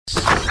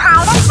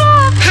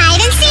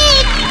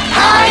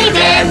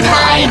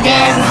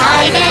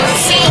hide and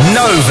seek.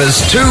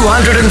 Nova's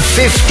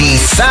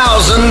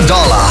 $250,000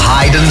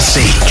 hide and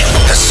seek.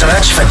 The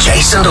search for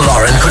Jase and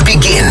Lauren could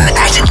begin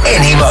at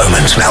any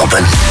moment,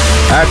 Melbourne.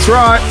 That's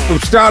right.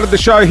 We've started the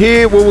show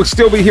here. Will we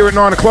still be here at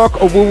 9 o'clock,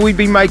 or will we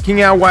be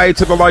making our way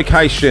to the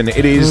location?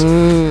 It is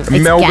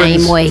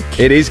Melbourne's game week.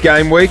 It is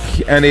game week,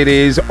 and it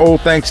is all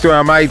thanks to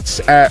our mates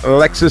at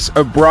Lexus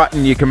of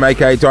Brighton. You can make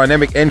a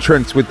dynamic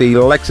entrance with the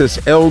Lexus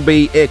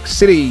LBX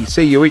City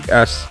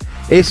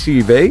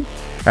SUV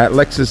at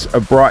Lexus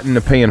of Brighton, the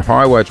Nepean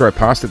Highway. I drove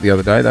past it the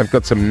other day. They've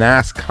got some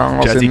nice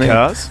cars Jazzy in there.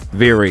 cars?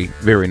 Very,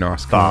 very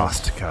nice cars.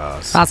 Fast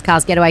cars. Fast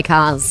cars, getaway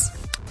cars.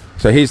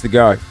 So here's the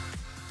go.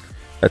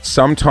 At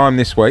some time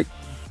this week,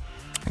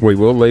 we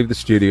will leave the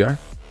studio.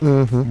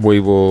 Mm-hmm. We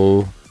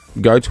will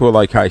go to a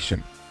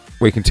location.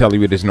 We can tell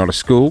you it is not a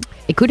school.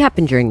 It could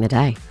happen during the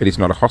day. It is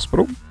not a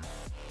hospital.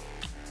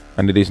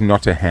 And it is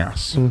not a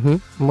house.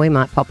 Mm-hmm. We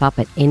might pop up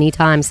at any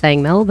time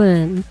saying,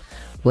 Melbourne,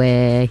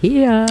 we're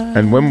here.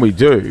 And when we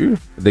do,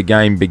 the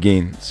game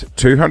begins.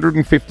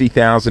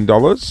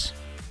 $250,000.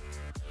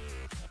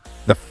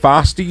 The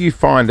faster you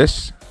find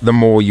us, the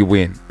more you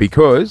win,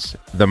 because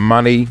the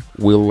money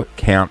will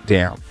count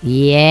down.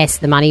 Yes,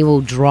 the money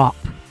will drop.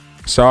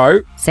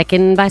 So,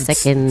 second by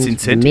second, it's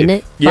incentive.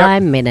 minute by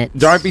minute.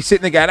 Don't be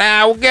sitting there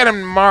going, we'll get him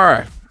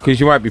tomorrow, because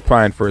you won't be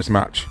playing for as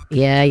much.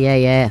 Yeah.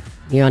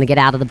 You want to get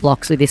out of the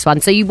blocks with this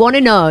one. So you want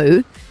to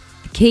know,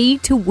 the key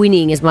to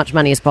winning as much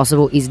money as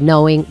possible is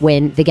knowing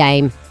when the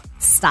game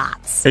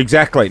starts.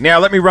 Exactly. Now,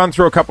 let me run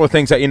through a couple of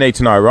things that you need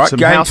to know, right? Some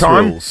Game house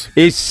time rules.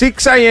 is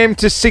 6 a.m.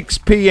 to 6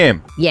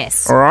 p.m.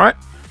 Yes. All right?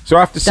 So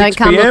after 6 Don't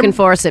come p.m. looking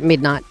for us at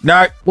midnight.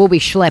 No. We'll be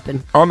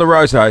schlepping. On the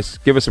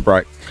Rosos. Give us a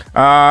break.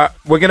 We're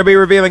going to be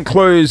revealing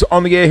clues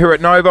on the air here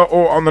at Nova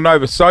or on the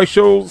Nova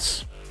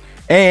socials.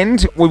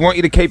 And we want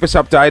you to keep us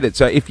updated.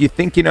 So if you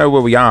think you know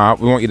where we are,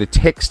 we want you to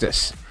text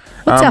us.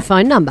 What's our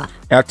phone number?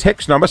 Our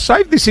text number.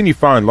 Save this in your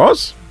phone,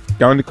 Loz.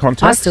 Go into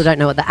contacts. I still don't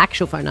know what the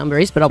actual phone number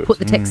is, but I'll put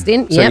the text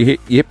in. So Yep. you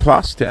hit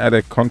plus to add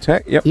a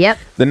contact. Yep.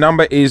 The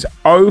number is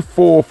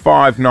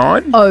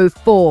 0459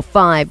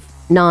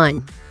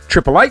 0459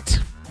 888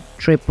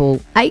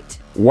 888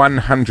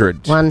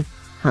 100.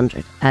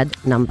 100.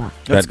 Add number.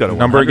 That's got a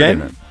number 100 in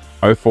again.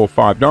 it.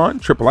 0459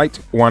 888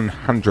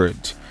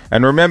 100.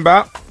 And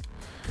remember,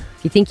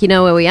 If you think you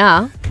know where we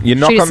are, you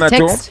knock shoot on us a that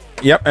door. text.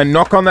 Yep, and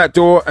knock on that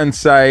door and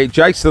say,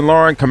 Jase and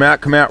Lauren, come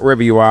out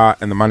wherever you are,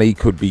 and the money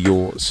could be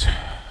yours.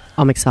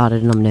 I'm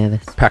excited and I'm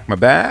nervous. Pack my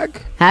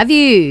bag. Have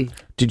you?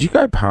 Did you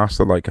go past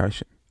the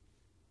location?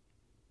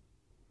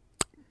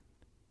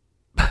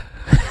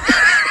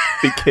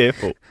 Be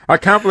careful. I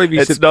can't believe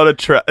you It's said... not a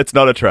trap. It's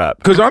not a trap.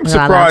 Because I'm Was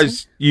I allowed to?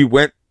 surprised you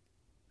went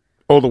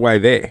all the way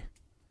there.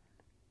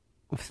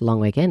 It's a long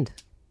weekend.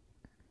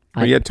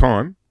 But you had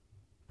time.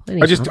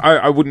 Plenty of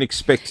time. I wouldn't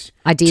expect...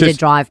 I did a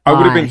drive-by. I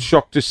would have been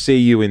shocked to see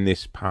you in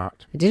this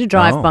part. I did a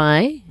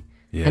drive-by,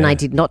 Yeah. and I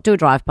did not do a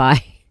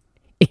drive-by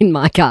in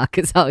my car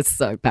because I was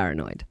so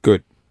paranoid.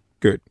 Good.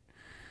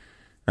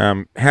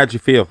 How'd you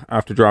feel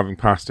after driving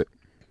past it?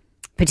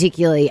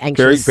 Particularly Very,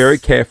 anxious. very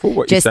careful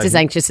what Just you're saying. as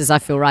anxious as I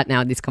feel right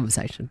now in this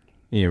conversation.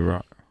 Yeah,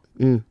 right.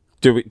 Mm.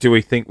 Do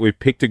we think we've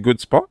picked a good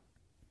spot?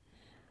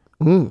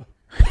 I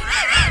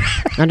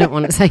don't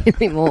want to say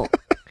anything more.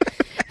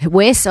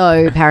 We're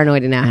so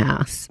paranoid in our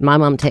house. My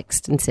mum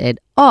texted and said,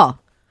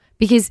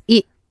 because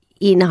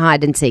in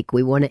hide and seek,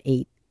 we want to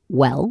eat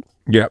well.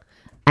 Yep.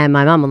 And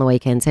my mum on the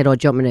weekend said, do you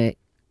want me to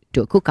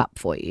do a cook-up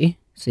for you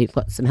so you've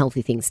got some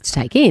healthy things to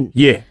take in?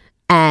 Yeah.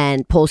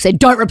 And Paul said,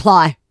 don't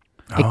reply.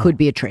 It could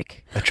be a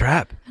trick. A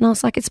trap. And I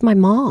was like, it's my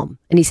mom.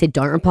 And he said,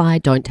 don't reply,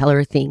 don't tell her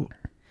a thing.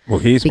 Well,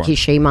 here's Because one.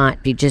 she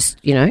might be just,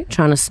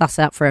 trying to suss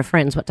out for her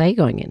friends what day you're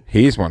going in.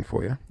 Here's one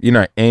for you. You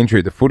know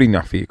Andrew, the footy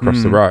nuffy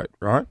across the road,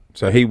 right?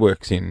 So he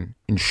works in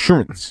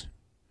insurance,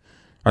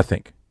 I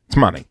think. It's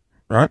money,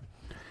 right?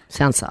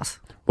 Sounds sus.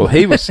 Well,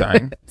 he was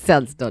saying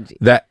Sounds dodgy.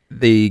 that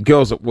the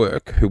girls at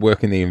work who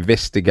work in the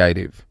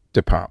investigative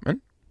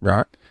department,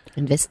 right?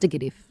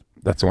 Investigative.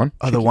 That's the one.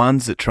 Are the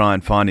ones that try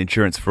and find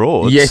insurance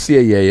frauds? Yes,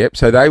 yeah.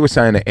 So they were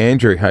saying to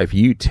Andrew, hey, if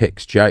you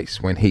text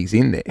Jase when he's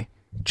in there,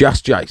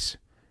 just Jase,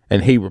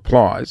 and he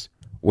replies,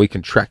 we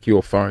can track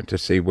your phone to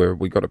see where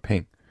we got a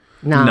ping.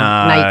 No,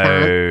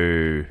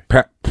 you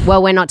can't.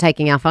 Well, we're not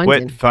taking our phones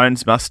in.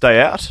 Phones must stay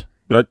out.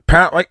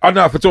 Apparently, I don't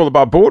know if it's all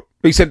above board.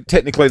 He said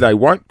technically they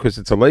won't because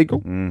it's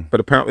illegal, but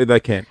apparently they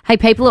can. Hey,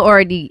 people are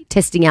already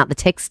testing out the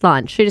text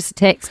line. Shoot us a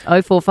text,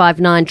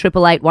 0459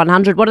 888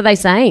 100. What are they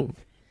saying?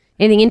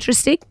 Anything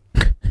interesting?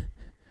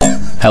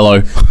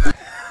 Hello.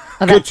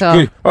 Oh, that's all.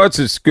 Good. Oh, it's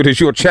as good as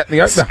your chat in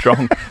the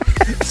opener.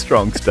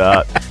 Strong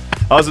start.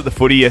 I was at the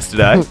footy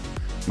yesterday,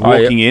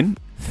 walking in,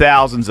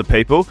 thousands of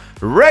people.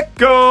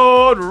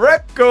 Record!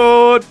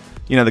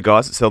 You know the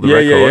guys that sell the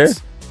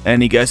records?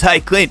 And he goes, hey,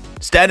 Clint,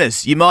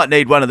 Stannis, you might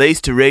need one of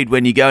these to read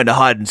when you go into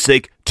hide and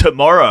seek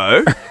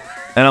tomorrow.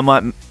 And I'm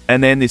like,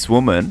 and then this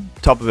woman,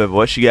 top of her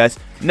voice, she goes,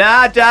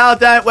 nah, Dale,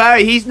 don't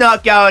worry, he's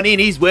not going in,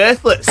 he's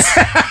worthless.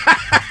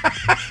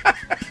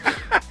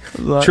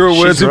 True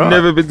words She's have right.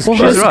 never been She's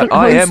spoken. right.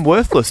 I am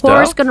worthless, Dale.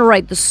 Laura's going to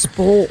rate the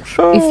sport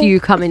if you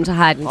come into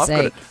hide and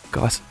seek.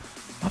 Guys,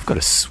 I've got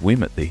to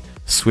swim at the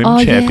swim Oh,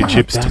 yeah.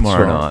 championships That's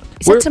tomorrow right. night.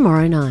 Is that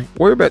tomorrow night?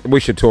 We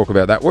should talk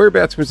about that.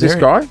 Whereabouts was this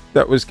guy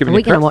that was giving Are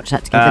we you going to crap? watch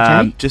that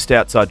together, Jay? Just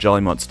outside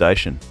Jollymont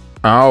Station.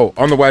 Oh,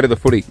 on the way to the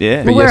footy.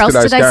 Yeah. For Well, where else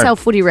yesterday's do they game. sell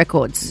footy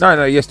records?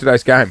 No,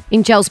 yesterday's game.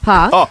 In Gels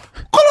Park? Oh.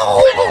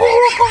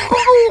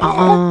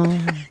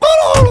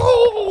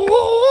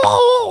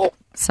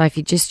 So if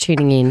you're just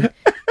tuning in,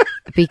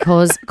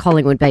 because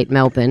Collingwood beat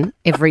Melbourne,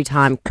 every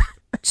time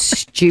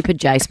stupid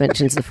Jase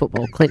mentions the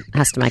football, Clint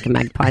has to make a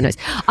magpie noise.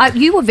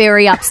 You were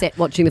very upset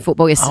watching the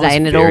football yesterday,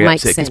 and it all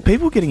makes sense. Because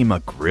people were getting in my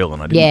grill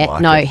and I didn't Yeah,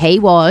 like no, it. he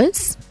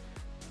was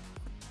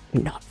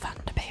not fun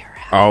to be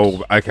around.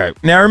 Oh, okay.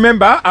 Now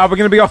remember, we're going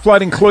to be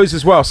offloading clues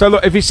as well. So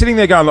look, if you're sitting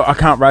there going, look, I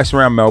can't race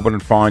around Melbourne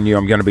and find you,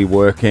 I'm going to be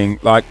working,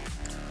 like,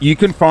 you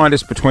can find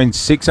us between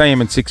 6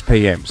 a.m. and 6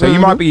 p.m. So you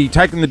might be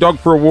taking the dog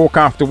for a walk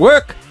after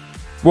work,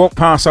 walk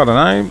past, I don't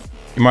know,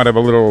 you might have a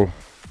little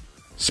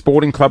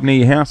sporting club near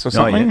your house or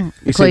something. yeah.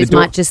 You see Clues the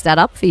door, might just add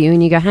up for you,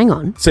 and you go, hang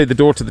on. see the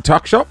door to the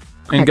tuck shop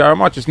and go, I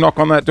might just knock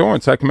on that door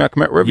and say, come out,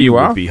 wherever You you would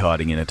are. be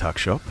hiding in a tuck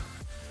shop.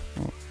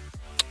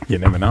 You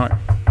never know.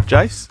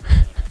 Jace?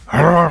 Oh,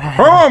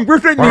 I'm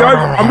just eating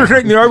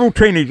the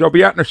Ovaltinis. I'll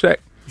be out in a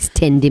sec. It's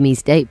 10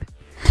 dimmies deep.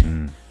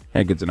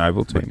 How good's an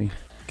Ovaltini?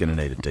 Gonna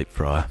need a deep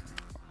fryer.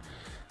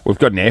 We've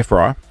got an air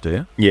fryer. Do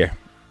you? Yeah.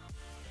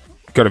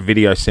 Got a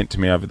video sent to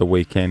me over the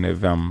weekend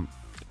of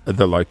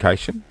the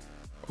location,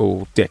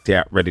 all decked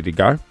out, ready to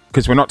go.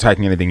 Because we're not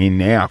taking anything in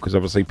now, because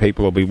obviously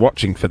people will be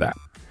watching for that.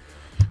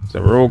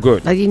 So we're all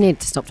good. Oh, you need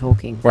to stop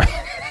talking. Wait.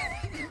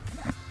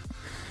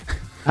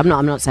 I'm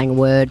not saying a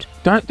word.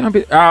 Don't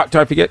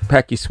forget,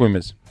 pack your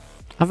swimmers.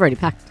 I've already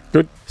packed.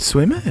 Good.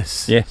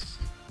 Swimmers? Yes.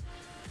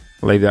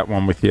 Leave that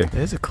one with you.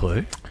 There's a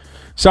clue.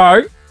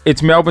 So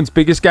it's Melbourne's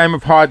biggest game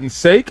of hide and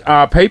seek.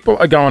 People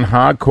are going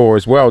hardcore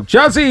as well.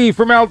 Juzzy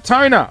from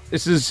Altona.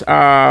 This is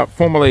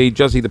formerly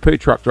Juzzy the poo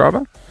truck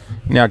driver,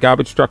 now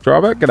garbage truck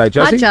driver. G'day,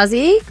 Juzzy. Hi,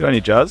 Juzzy. Good on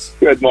you, Juz.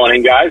 Good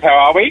morning, guys. How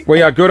are we?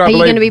 We are good, I Are you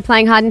believe. going to be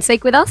playing hide and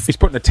seek with us? He's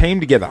putting a team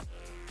together.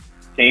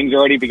 Team's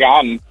already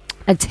begun.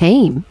 A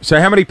team? So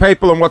how many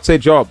people and what's their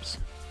jobs?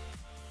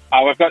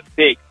 We've got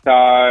 6.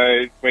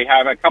 So we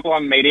have a couple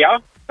on media.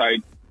 So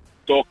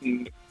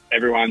stalking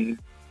everyone's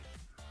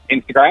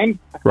Instagram,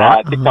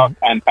 Right. TikTok,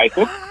 and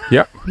Facebook.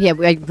 Yep. Yeah,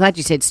 I'm glad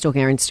you said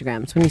stalking our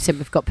Instagrams. When you said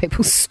we've got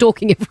people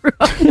stalking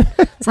everyone,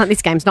 it's like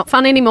this game's not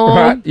fun anymore.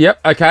 Right. Yep.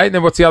 Okay.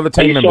 Then what's the other Are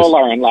team you members? sure,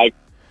 Lauren?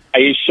 Are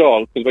you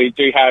sure? Because we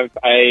do have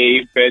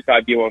a bird's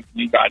eye view of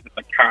you guys at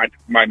the current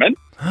moment.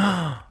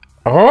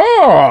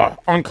 Oh,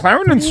 on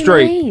Clarendon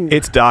Street. Mean.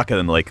 It's darker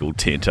than legal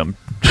tint. I'm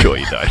sure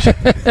you don't.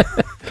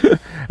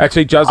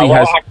 Actually,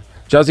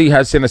 Juzzy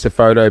has sent us a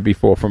photo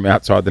before from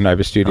outside the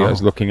Nova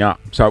Studios looking up.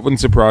 So it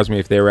wouldn't surprise me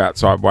if they're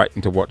outside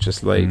waiting to watch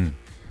us leave.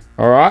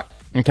 All right.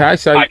 Okay.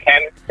 So I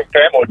can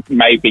confirm or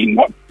maybe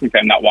not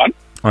confirm that one.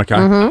 okay.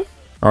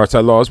 All right.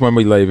 So Loz, when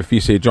we leave, if you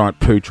see a giant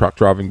poo truck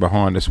driving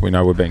behind us, we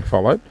know we're being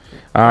followed.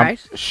 Right.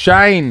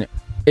 Shane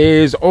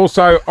is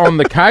also on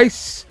the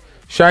case.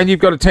 Shane, you've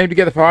got a team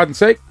together for hide and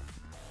seek.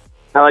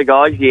 Hello,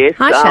 guys. Yes,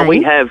 Hi, Shane.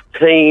 we have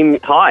team.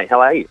 Hi, how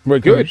are you? We're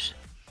good.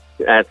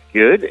 That's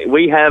good.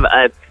 We have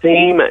a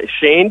team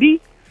Shandy.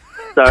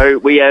 So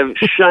we have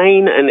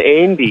Shane and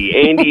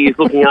Andy. Andy is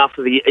looking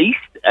after the east.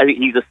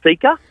 He's a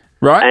seeker.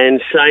 Right.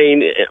 And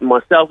Shane,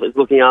 myself, is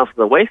looking after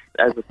the west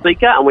as a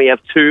seeker. And we have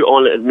 2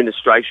 on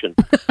administration,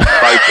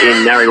 both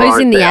in Narre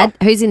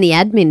Who's in the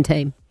admin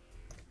team?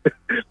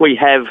 We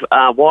have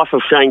wife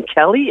of Shane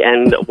Kelly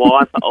and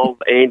wife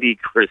of Andy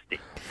Christie.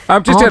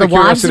 Just out the of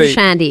wives of curiosity,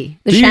 Shandy.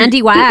 The do you-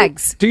 Shandy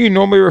Wags. do you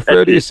normally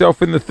refer to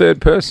yourself in the third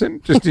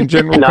person, just in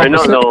general? No,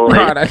 not conversation? at all.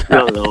 Right, okay.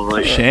 Not at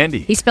all. Shandy.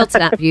 He spelt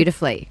it out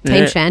beautifully. Team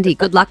Yeah. Shandy.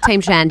 Good luck, Team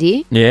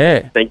Shandy.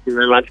 Yeah. Thank you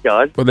very much,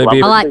 guys. Will there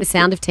be I a- like the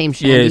sound of Team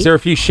Shandy. Yeah. Is there a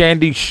few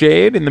shandies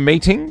shared in the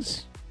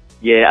meetings?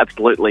 Yeah,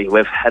 absolutely.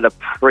 We've had a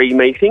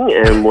pre-meeting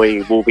and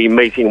we will be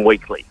meeting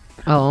weekly.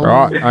 Oh.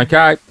 Right.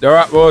 Okay. All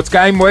right. Well, it's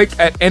game week.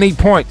 At any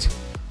point,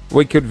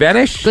 we could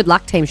vanish Good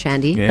luck, Team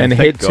Shandy. Yeah, and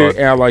thank head God.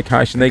 to our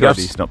location. There you God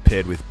go. he's not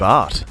paired with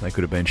Bart. They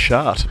could have been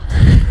Shart.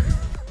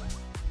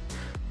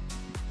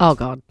 Oh,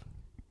 God.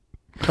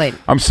 Clint.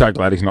 I'm so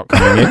glad he's not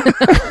coming in.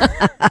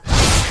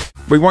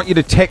 We want you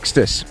to text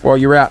us while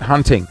you're out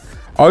hunting.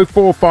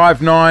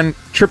 0459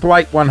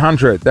 888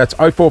 100. That's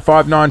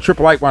 0459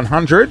 888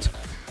 100.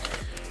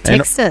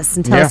 Text us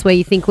and tell yeah. us where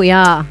you think we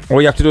are.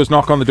 All you have to do is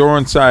knock on the door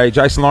and say,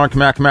 Jason, Lauren,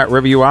 come out,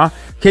 wherever you are.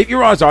 Keep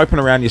your eyes open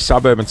around your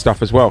suburb and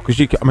stuff as well, because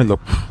look,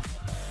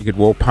 you could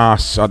walk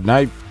past, I don't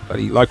know,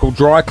 bloody local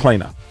dry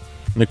cleaner,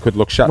 and it could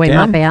look shut We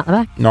down. might be out the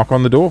back. Knock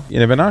on the door. You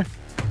never know.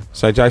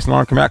 Say, Jason,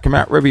 Lauren, come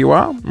out, wherever you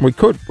are. And we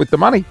could, with the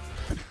money.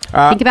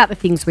 Think about the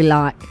things we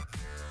like.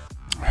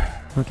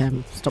 Okay,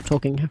 stop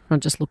talking. Everyone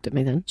just looked at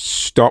me then.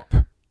 Stop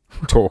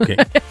talking.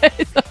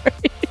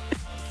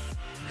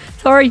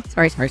 Sorry.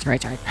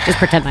 Just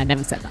pretend I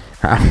never said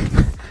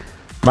that.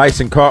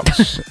 Mason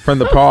Cox from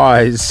the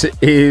Pies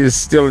is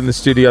still in the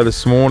studio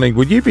this morning.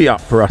 Would you be up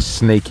for us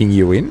sneaking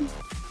you in?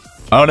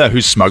 I don't know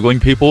who's smuggling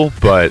people,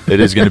 but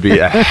it is going to be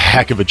a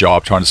heck of a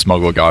job trying to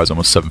smuggle a guy who's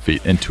almost 7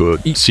 feet into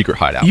a secret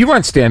hideout. You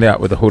won't stand out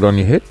with a hood on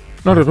your head.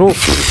 Not at all.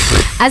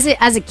 As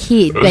a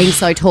kid, being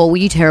so tall, were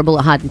you terrible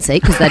at hide and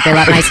seek? Because they'd be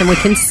like, Mason, we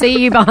can see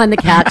you behind the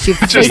couch. Your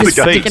Just feet are the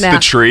sticking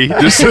out. tree.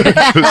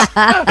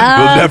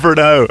 We'll never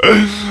know.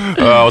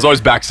 I was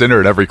always back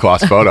center in every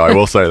class photo. I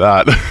will say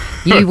that.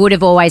 You would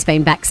have always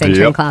been back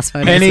centre in class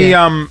photos.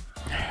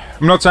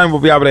 I'm not saying we'll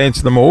be able to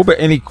answer them all, but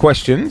any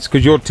questions?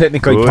 Because you're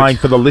technically playing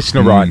for the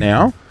listener right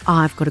now. Oh,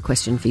 I've got a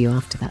question for you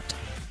after that.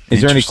 Is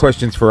there any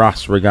questions for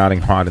us regarding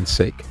hide and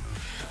seek?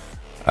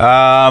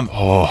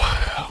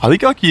 I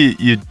think like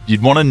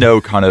you'd want to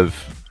know kind of.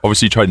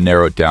 Obviously, you try to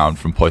narrow it down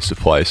from place to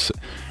place.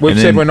 We've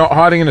said we're not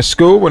hiding in a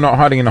school, we're not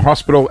hiding in a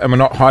hospital, and we're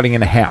not hiding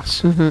in a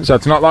house. Mm-hmm. So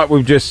it's not like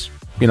we've just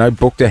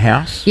booked a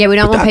house. Yeah, we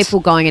don't want people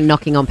going and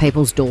knocking on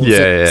people's doors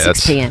at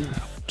 6 p.m.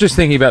 Just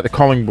thinking about the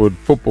Collingwood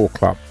Football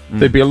Club.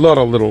 There'd be a lot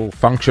of little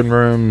function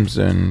rooms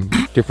and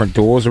different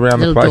doors around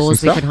the place.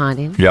 Doors and we stuff. could hide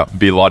in. Yeah, it'd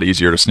be a lot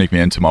easier to sneak me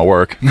into my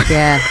work.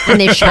 Yeah, and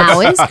there's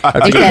showers.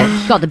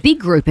 They've got the big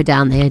grouper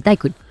down there. They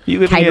could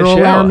cater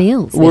all our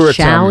meals. There's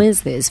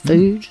showers, there's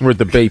food. We're at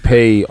the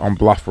BP on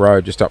Bluff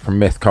Road, just up from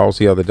Meth Coles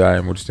the other day,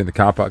 and we're just in the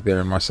car park there,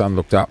 and my son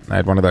looked up and they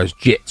had one of those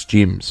Jets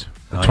gyms,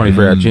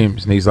 24-hour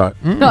gyms, and he's like,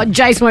 Oh,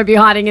 Jase won't be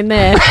hiding in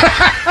there.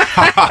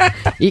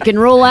 You can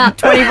rule out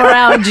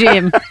 24-hour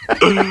gym.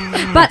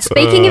 But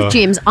speaking of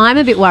gyms, I'm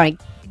a bit worried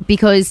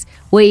because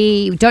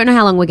we don't know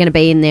how long we're going to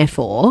be in there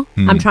for.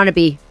 I'm trying to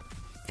be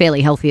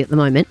fairly healthy at the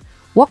moment.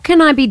 What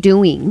can I be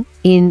doing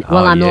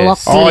while I'm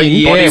locked in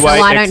so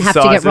I don't have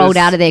to get rolled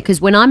out of there? Because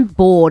when I'm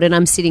bored and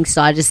I'm sitting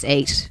still, I just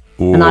eat.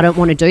 And I don't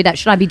want to do that.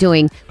 Should I be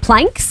doing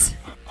planks?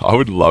 I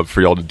would love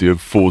for y'all to do a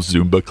full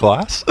Zumba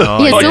class.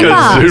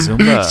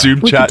 Zumba.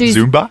 Zoom chat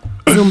Zumba.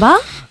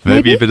 Zumba?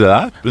 Maybe a bit of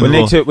that. we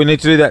need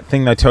to do that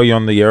thing they tell you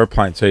on the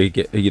aeroplane, so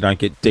you don't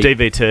get deep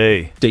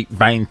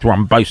vein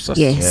thrombosis.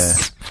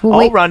 Yes. Yeah.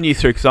 I'll run you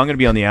through because I'm going to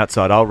be on the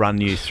outside. I'll run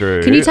you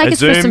through. Can you take us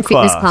Zoom for some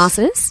fitness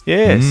classes?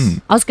 Yes.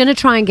 I was going to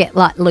try and get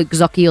like Luke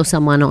Zocchi or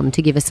someone on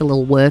to give us a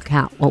little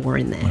workout while we're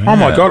in there. Oh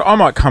my God, I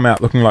might come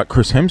out looking like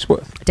Chris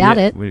Hemsworth. Doubt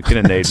it. We're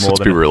going to need more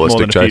than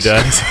realistic, a few Jase.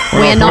 days.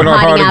 We're not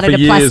hiding out at a for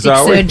years, plastic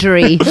are we?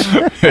 surgery.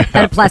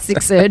 At a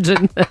plastic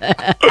surgeon.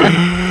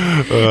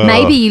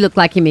 Maybe you look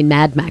like him in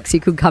Mad Max. You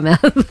could come out.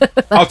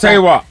 I'll tell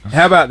you what.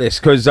 How about this?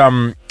 Because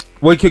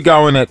we could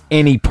go in at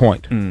any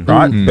point,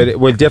 right? But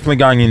we're definitely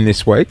going in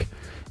this week.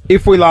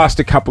 If we last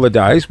a couple of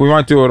days, we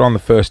won't do it on the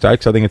first day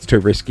because I think it's too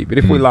risky. But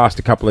if we last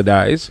a couple of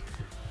days,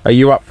 are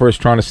you up for us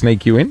trying to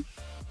sneak you in?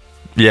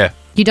 Yeah.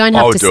 You don't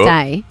have to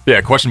stay.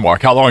 Yeah, question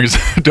mark. How long is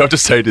do I have to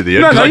stay to the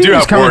end? No, Because I you do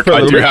just have come in work. for a I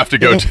little do bit. have to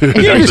go to You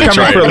can just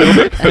come in for a little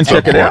bit and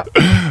check it out.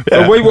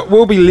 But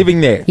we'll be living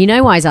there. You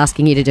know why he's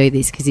asking you to do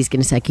this? Because he's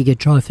going to say, can you get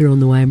drive-through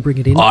on the way and bring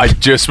it in? I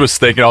just was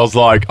thinking, I was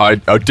like, I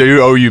do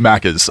owe you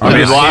Macca's. I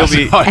mean, last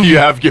time you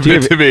have given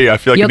it to me, I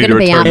feel like You're I need to gonna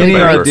be return our the Any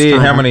Uber favor. Eats idea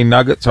time. how many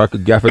nuggets I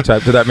could gaffer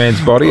tape to that man's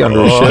body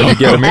under his shirt to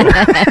get him in?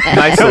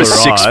 Mace will was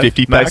arrive.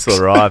 650 Mace packs.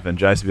 will arrive and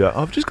Jace will be like,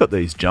 I've just got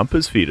these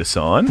jumpers for you to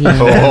sign.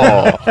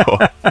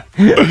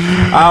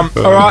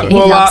 All right, He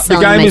well, loves the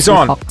selling game is Mason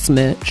on Fox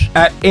merch.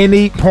 at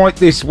any point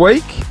this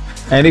week.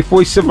 And if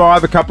we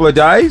survive a couple of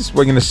days,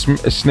 we're going to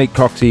sneak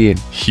Coxie in.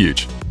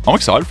 Huge. I'm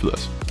excited for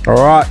this. All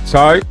right,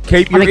 so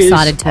keep your I'm ears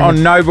excited too.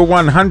 on Nova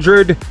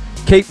 100.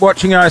 Keep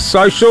watching our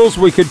socials.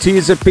 We could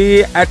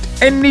disappear at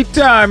any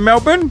time,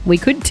 Melbourne. We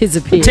could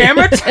disappear. Damn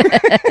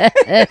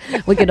it.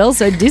 We could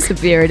also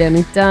disappear at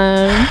any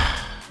time.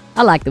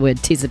 I like the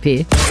word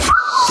disappear.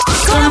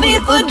 Gonna be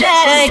a good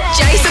day.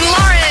 Jason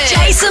Lauren.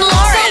 Jason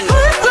Lauren.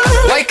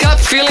 Wake up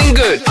feeling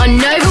good. On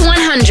Nova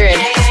 100.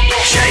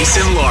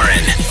 Jason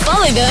Lauren.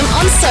 Follow them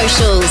on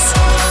socials.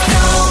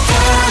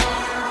 Nova.